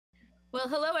Well,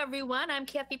 hello, everyone. I'm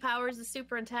Kathi Powers, the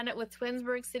superintendent with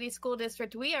Twinsburg City School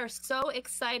District. We are so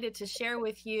excited to share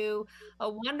with you a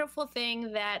wonderful thing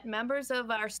that members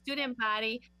of our student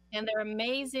body and their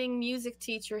amazing music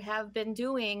teacher have been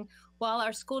doing while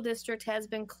our school district has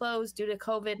been closed due to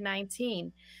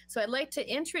COVID-19. So I'd like to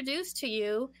introduce to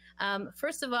you,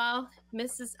 first of all,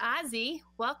 Mrs. Ozzie.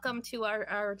 Welcome to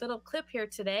our little clip here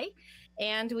today.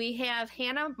 And we have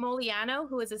Hannah Moliano,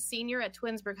 who is a senior at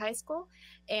Twinsburg High School.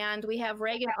 And we have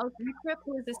Reagan Oakentrip,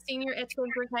 who is a senior at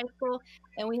Twinsburg High School.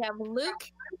 And we have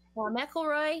Luke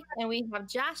McElroy, and we have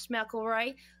Josh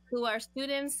McElroy, who are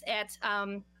students at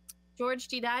George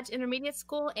D. Dodge Intermediate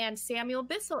School and Samuel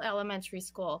Bissell Elementary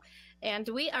School. And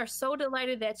we are so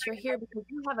delighted that you're here because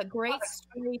you have a great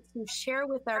story to share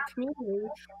with our community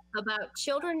about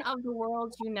Children of the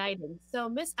World United. So,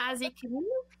 Miss Ozzie, can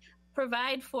you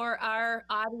provide for our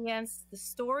audience the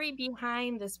story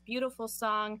behind this beautiful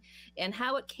song and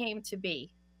how it came to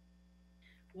be?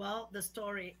 Well, the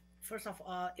story, first of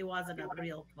all, it wasn't a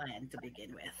real plan to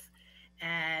begin with.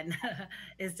 And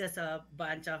it's just a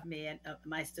bunch of me and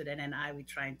my student and I, we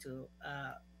trying to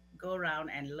go around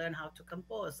and learn how to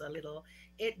compose a little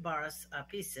 8-bars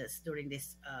pieces during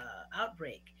this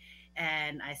outbreak.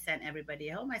 And I sent everybody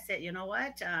home. I said, you know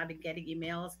what? I've been getting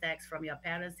emails, texts from your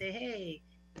parents say, hey,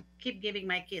 keep giving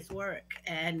my kids work.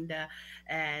 And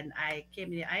I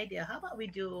came to the idea, how about we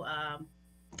do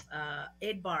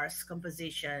 8 bars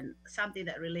composition, something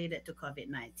that related to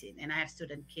COVID-19. And I have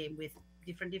students came with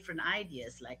different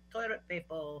ideas like toilet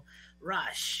paper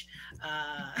rush.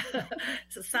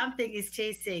 So something is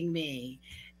chasing me.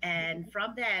 And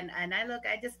from then, and I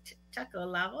just chuckle,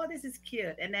 laugh, oh, this is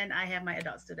cute. And then I have my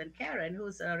adult student, Karen,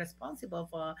 who's responsible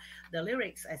for the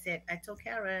lyrics. I told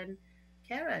Karen,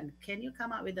 can you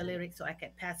come up with the lyrics so I can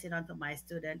pass it on to my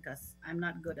student because I'm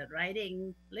not good at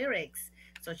writing lyrics.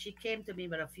 So she came to me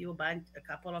with a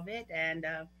couple of it. And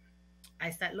I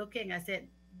started looking, I said,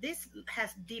 this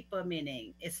has deeper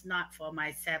meaning. It's not for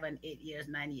my 7, 8 years,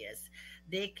 9 years.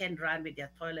 They can run with their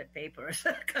toilet papers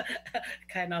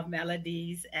kind of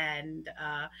melodies. And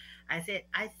I said,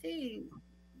 I think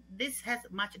this has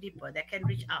much deeper that can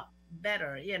reach out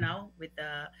better, with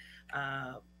the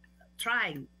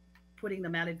trying putting the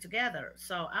melody together.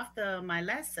 So after my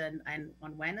lesson and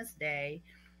on Wednesday,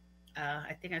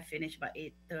 I think I finished about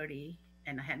 8:30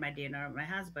 and I had my dinner with my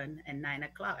husband, and 9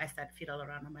 o'clock I started fiddle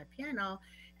around on my piano,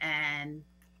 and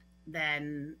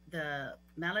then the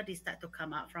melody started to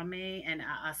come out from me, and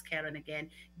I asked Karen again,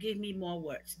 give me more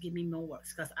words,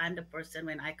 because I'm the person,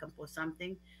 when I compose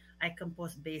something, I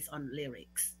compose based on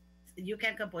lyrics. You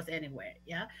can compose anywhere,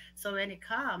 yeah? So when it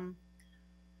comes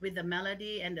with the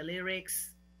melody and the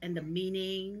lyrics and the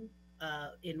meaning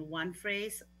in one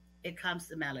phrase, it comes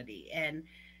the melody. And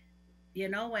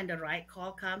when the right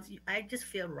call comes, I just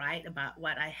feel right about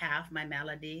what I have, my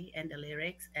melody and the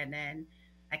lyrics. And then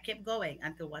I kept going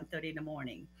until 1:30 in the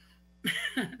morning.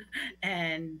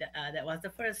 And that was the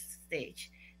first stage.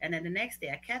 And then the next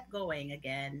day I kept going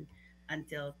again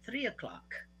until 3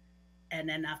 o'clock. And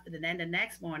then the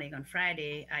next morning on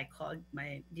Friday, I called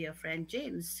my dear friend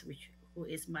James, who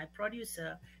is my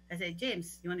producer. I said,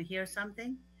 James, you want to hear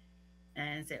something?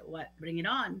 And I said, what? Bring it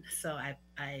on. So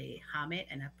I hum it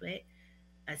and I play it.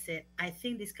 I said, I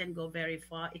think this can go very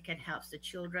far. It can help the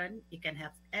children. It can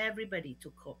help everybody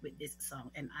to cope with this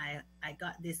song. And I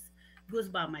got this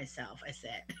goosebump myself, I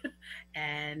said.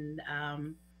 And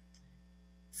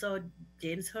so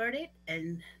James heard it,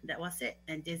 and that was it.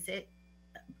 And James said,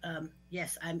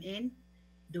 yes, I'm in.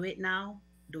 Do it now.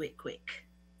 Do it quick.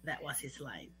 That was his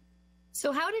line.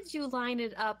 So how did you line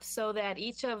it up so that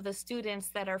each of the students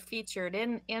that are featured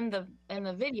in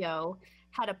the video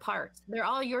had a part? They're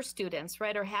all your students,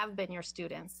 right? Or have been your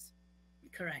students?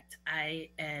 Correct.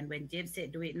 And when James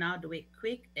said, do it now, do it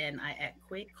quick, and I act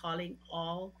quick, calling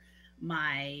all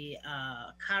my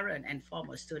current and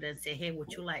former students, say, hey,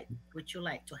 would you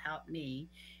like to help me?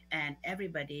 And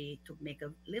everybody to make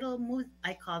a little movie.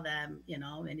 I call them,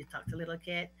 when you talk to little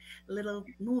kid, little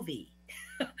movie,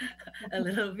 a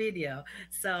little video.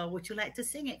 So would you like to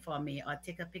sing it for me, or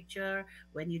take a picture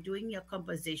when you're doing your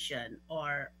composition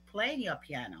or playing your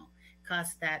piano?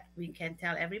 Because that we can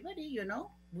tell everybody,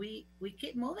 we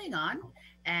keep moving on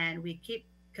and we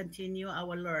continue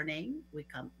our learning. We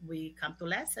come to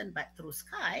lesson, but through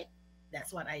Skype.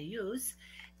 That's what I use,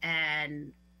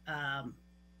 and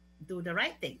do the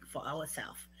right thing for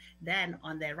ourselves. Then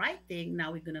on the right thing,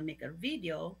 now we're gonna make a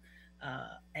video,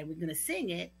 and we're gonna sing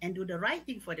it and do the right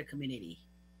thing for the community,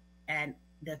 and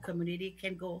the community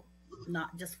can go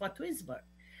not just for Twinsburg.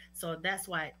 So that's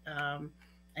why.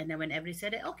 And then when everybody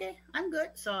said it, okay, I'm good.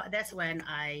 So that's when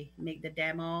I make the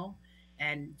demo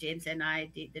And James and I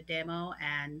did the demo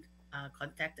and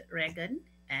contacted Reagan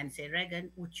and said,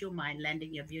 Reagan, would you mind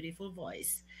lending your beautiful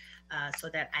voice so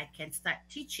that I can start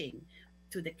teaching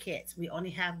to the kids? We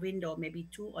only have window maybe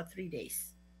 2 or 3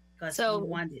 days because we So,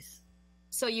 want this.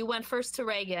 so you went first to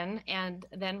Reagan, and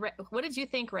then what did you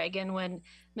think, Reagan, when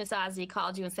Miss Ozzy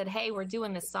called you and said, "Hey, we're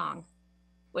doing this song"?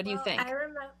 What do you think?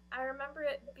 I remember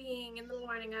it being in the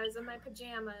morning. I was in my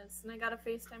pajamas, and I got a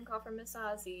FaceTime call from Miss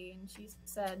Ozzy, and she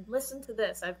said, "Listen to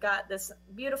this. I've got this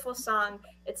beautiful song.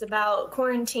 It's about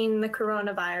quarantining the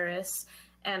coronavirus,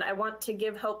 and I want to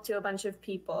give hope to a bunch of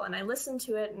people." And I listened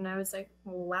to it, and I was like,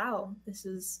 "Wow,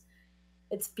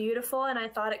 it's beautiful," and I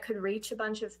thought it could reach a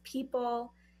bunch of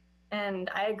people. And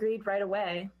I agreed right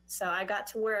away. So I got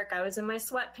to work. I was in my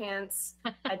sweatpants.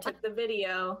 I took the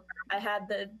video. I had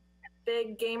the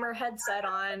big gamer headset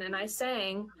on, and I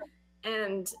sang.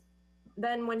 And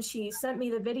then when she sent me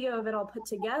the video of it all put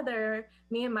together,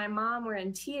 me and my mom were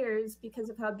in tears because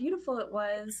of how beautiful it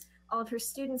was. All of her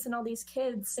students and all these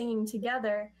kids singing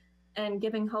together and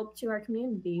giving hope to our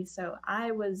community. So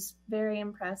I was very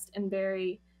impressed and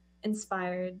very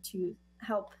inspired to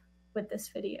help with this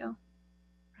video.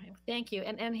 Right. Thank you.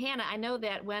 And Hannah, I know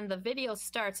that when the video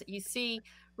starts, you see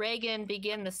Reagan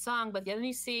begin the song, but then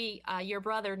you see your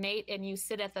brother Nate, and you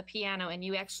sit at the piano and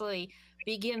you actually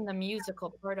begin the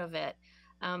musical part of it.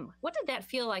 What did that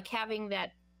feel like, having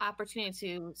that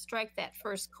opportunity to strike that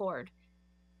first chord?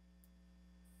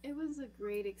 It was a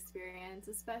great experience,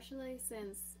 especially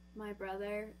since my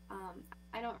brother,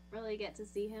 I don't really get to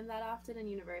see him that often in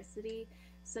university.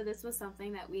 So this was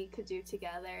something that we could do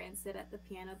together and sit at the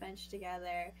piano bench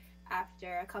together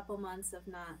after a couple months of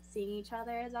not seeing each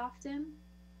other as often.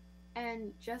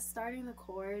 And just starting the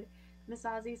chord, Miss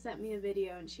Ozzy sent me a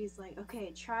video and she's like,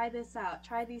 "Okay, try this out.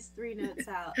 Try these 3 notes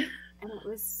out." And it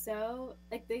was so,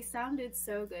 like, they sounded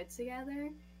so good together.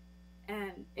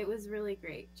 And it was really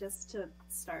great just to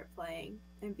start playing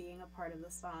and being a part of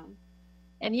the song.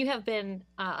 And you have been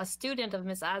a student of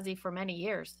Miss Ozzy for many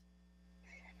years.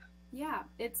 Yeah,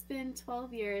 it's been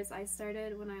 12 years. I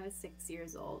started when I was 6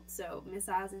 years old. So Miss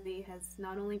Ozzy has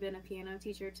not only been a piano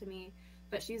teacher to me,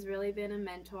 but she's really been a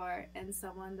mentor and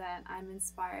someone that I'm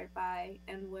inspired by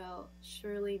and will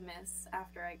surely miss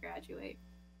after I graduate.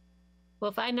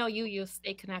 Well, if I know you, you'll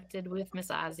stay connected with Miss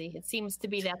Ozzy. It seems to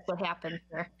be that's what happened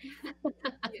here.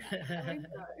 Yeah,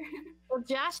 Well,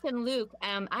 Josh and Luke,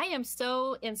 I am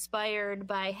so inspired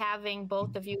by having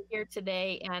both of you here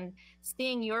today and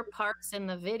seeing your parts in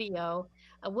the video.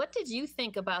 What did you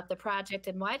think about the project,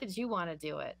 and why did you want to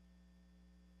do it?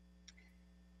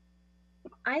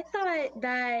 I thought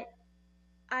that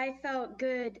I felt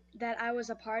good that I was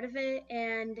a part of it,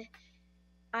 and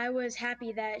I was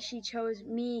happy that she chose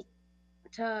me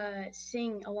to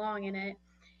sing along in it.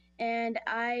 And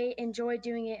I enjoyed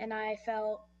doing it, and I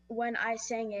felt when I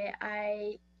sang it,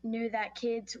 I knew that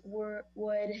kids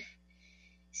would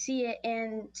see it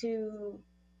and to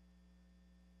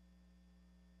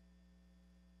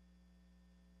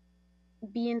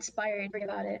be inspired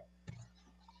about it.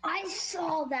 I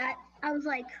saw that. I was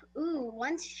like, ooh,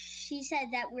 once she said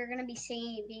that we're going to be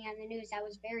singing and being on the news, I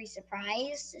was very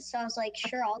surprised. So I was like,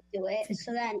 sure, I'll do it.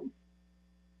 So then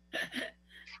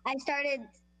I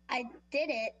did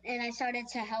it, and I started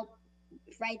to help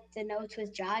write the notes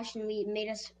with Josh, and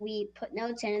we put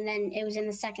notes in, and then it was in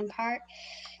the second part.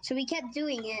 So we kept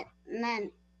doing it, and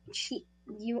then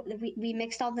we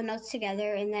mixed all the notes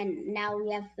together, and then now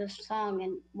we have the song,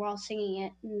 and we're all singing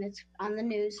it, and it's on the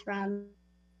news around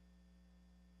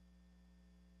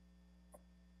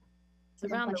a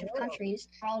bunch of countries.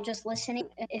 We're all just listening.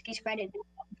 If you spread it,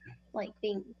 like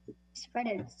being spread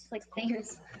it, it's like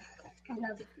famous. Kind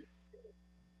of.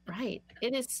 Right.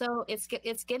 It is so,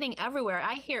 it's getting everywhere.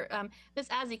 I hear, Miss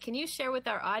Ozzy, can you share with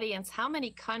our audience how many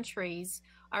countries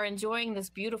are enjoying this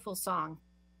beautiful song?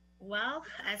 Well,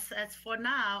 as for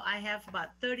now, I have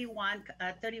about 31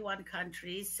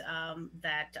 countries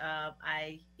that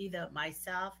I either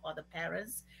myself or the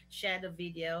parents share the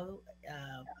video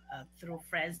through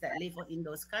friends that live in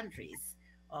those countries,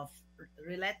 of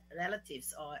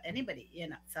relatives or anybody, you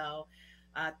know. So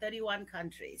 31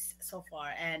 countries so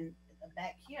far. And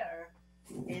back here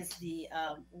is the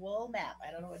world map.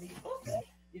 I don't know what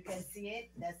you can see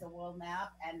it. There's the world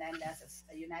map, and then there's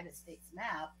a United States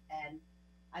map. And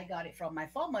I got it from my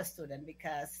former student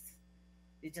because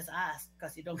they just asked,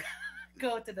 because you don't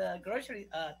go to the grocery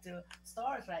to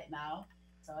stores right now.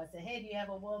 So I said, hey, do you have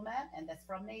a world map? And that's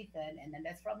from Nathan, and then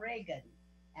that's from Reagan.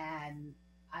 And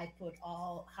I put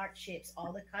all heart shapes,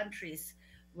 all the countries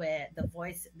where the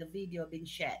video been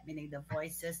shared, meaning the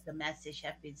voices, the message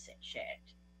have been shared.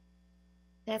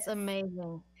 That's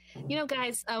amazing. You know,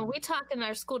 guys, we talk in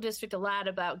our school district a lot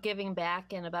about giving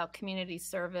back and about community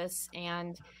service.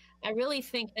 And I really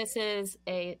think this is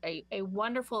a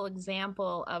wonderful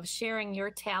example of sharing your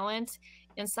talent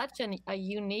in such a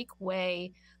unique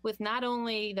way with not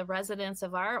only the residents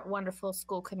of our wonderful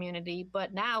school community,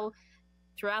 but now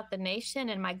throughout the nation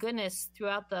and, my goodness,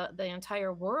 throughout the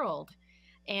entire world.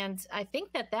 And I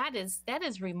think that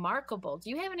is remarkable. Do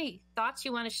you have any thoughts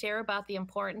you want to share about the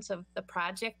importance of the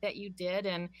project that you did,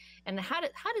 and how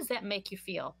does that make you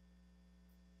feel?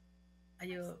 Are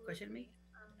you questioning me?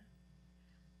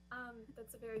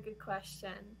 That's a very good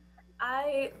question.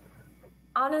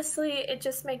 Honestly, it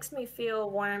just makes me feel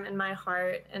warm in my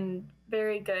heart and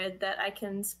very good that I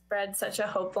can spread such a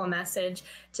hopeful message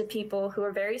to people who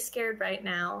are very scared right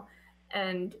now,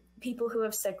 and people who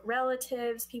have sick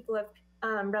relatives, people who have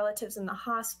relatives in the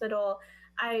hospital.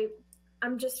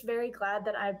 I'm just very glad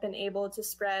that I've been able to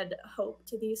spread hope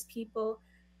to these people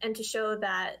and to show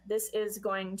that this is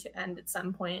going to end at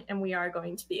some point and we are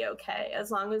going to be okay.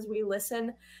 As long as we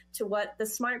listen to what the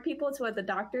smart people, to what the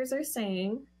doctors are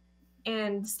saying,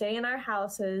 and stay in our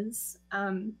houses,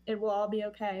 it will all be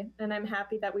okay. And I'm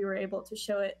happy that we were able to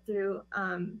show it through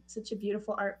such a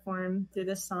beautiful art form through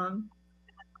this song.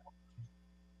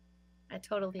 I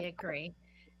totally agree.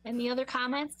 Any other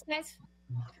comments, guys?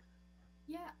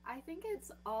 Yeah, I think it's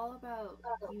all about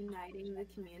uniting the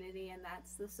community, and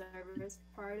that's the service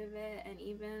part of it. And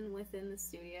even within the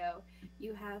studio,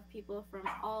 you have people from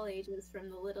all ages,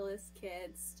 from the littlest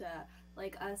kids to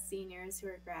like us seniors who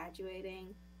are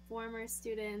graduating, former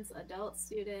students, adult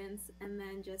students, and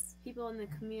then just people in the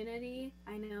community.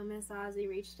 I know Miss Ozzy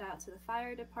reached out to the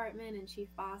fire department and Chief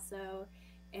Basso,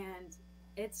 and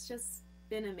it's just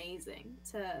been amazing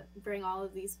to bring all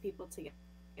of these people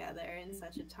together in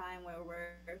such a time where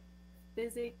we're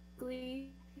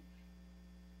physically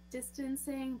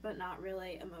distancing, but not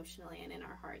really emotionally and in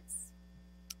our hearts.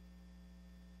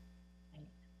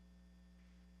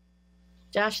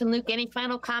 Josh and Luke, any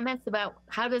final comments about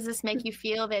how does this make you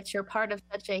feel that you're part of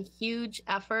such a huge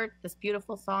effort, this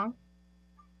beautiful song?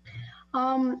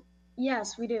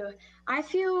 Yes, we do. I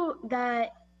feel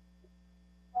that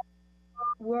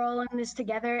we're all in this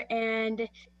together and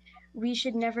we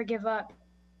should never give up.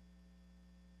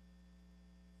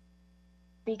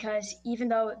 Because even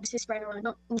though this is spreading around,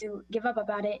 don't need to give up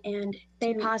about it and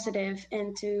stay positive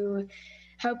and to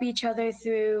help each other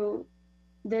through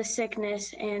this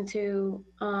sickness and to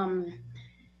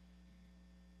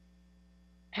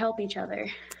help each other.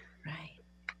 Right.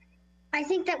 I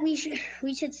think that we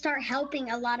should start helping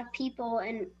a lot of people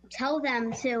and tell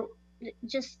them to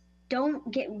just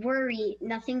don't get worried.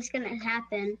 Nothing's gonna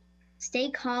happen. Stay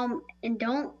calm and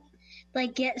don't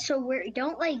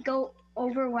don't go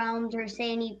overwhelmed or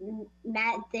say any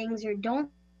mad things, or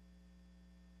don't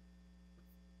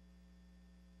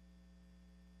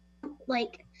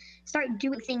start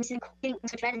doing things and getting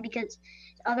threatened, because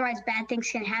otherwise bad things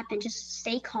can happen. Just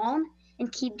stay calm and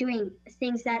keep doing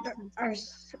things that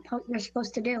you're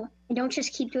supposed to do, and don't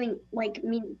just keep doing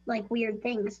weird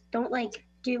things. Don't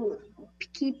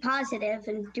keep positive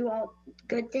and do all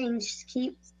good things. Just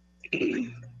keep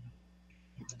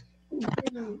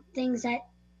doing things that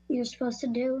you're supposed to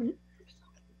do.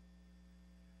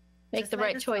 Make the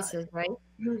right choices, right?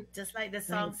 Just like the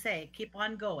song say, keep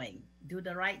on going. Do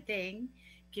the right thing,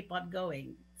 keep on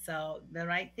going. So the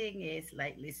right thing is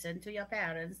listen to your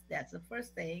parents. That's the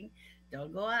first thing.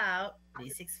 Don't go out, be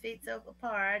 6 feet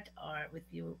apart or with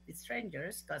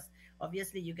strangers, because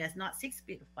obviously you guys not 6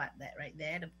 feet apart right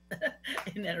there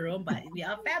in that room, but we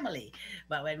are family.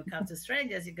 But when it comes to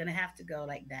strangers, you're gonna have to go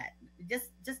like that.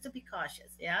 Just to be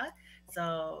cautious, yeah.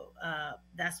 So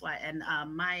that's why. And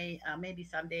maybe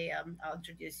someday I'll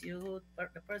introduce you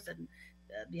the person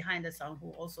behind the song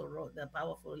who also wrote the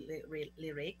powerful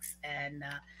lyrics, and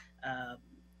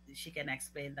she can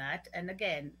explain that. And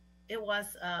again, it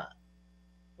was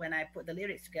when I put the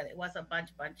lyrics together, it was a bunch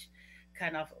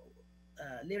kind of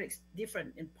lyrics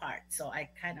different in parts. So I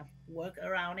kind of work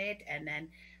around it, and then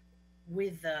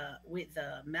with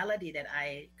the melody that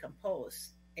I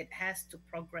compose, it has to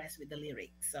progress with the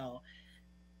lyrics. So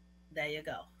there you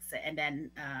go. So, and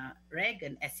then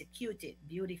Reagan executed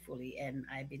beautifully, and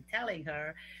I've been telling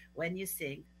her, when you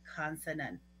sing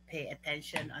consonant, pay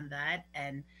attention on that,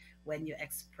 and when you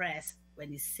express,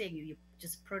 when you sing, you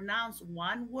just pronounce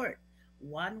one word.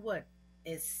 One word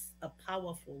is a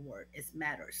powerful word. It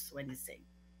matters when you sing.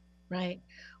 Right.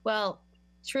 Well,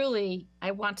 truly,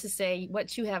 I want to say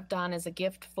what you have done is a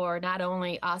gift for not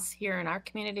only us here in our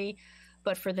community,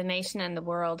 but for the nation and the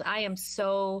world. I am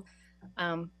so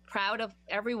proud of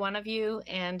every one of you.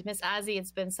 And Miss Ozzie,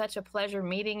 it's been such a pleasure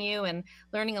meeting you and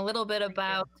learning a little bit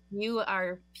about you,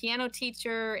 our piano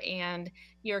teacher, and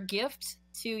your gift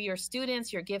to your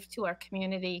students, your gift to our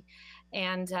community.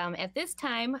 And at this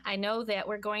time, I know that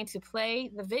we're going to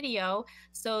play the video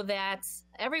so that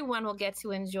everyone will get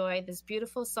to enjoy this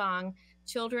beautiful song,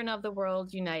 Children of the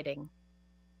World Uniting.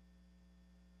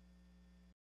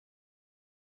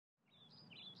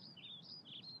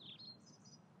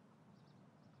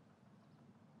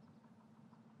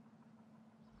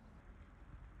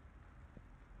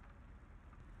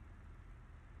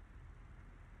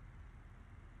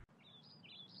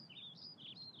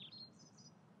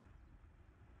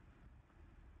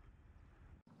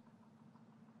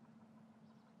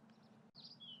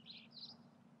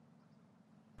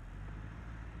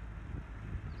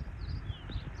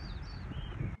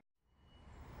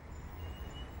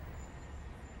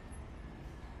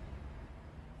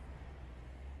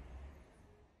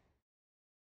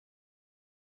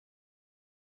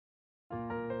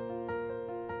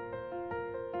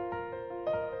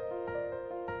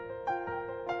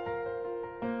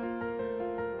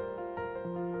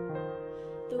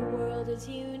 The world is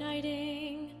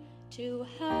uniting to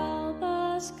help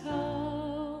us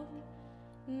cope.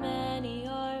 Many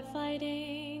are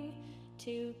fighting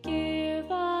to give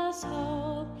us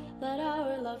hope. Let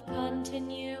our love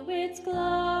continue its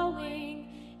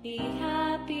glowing. Be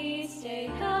happy, stay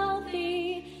healthy.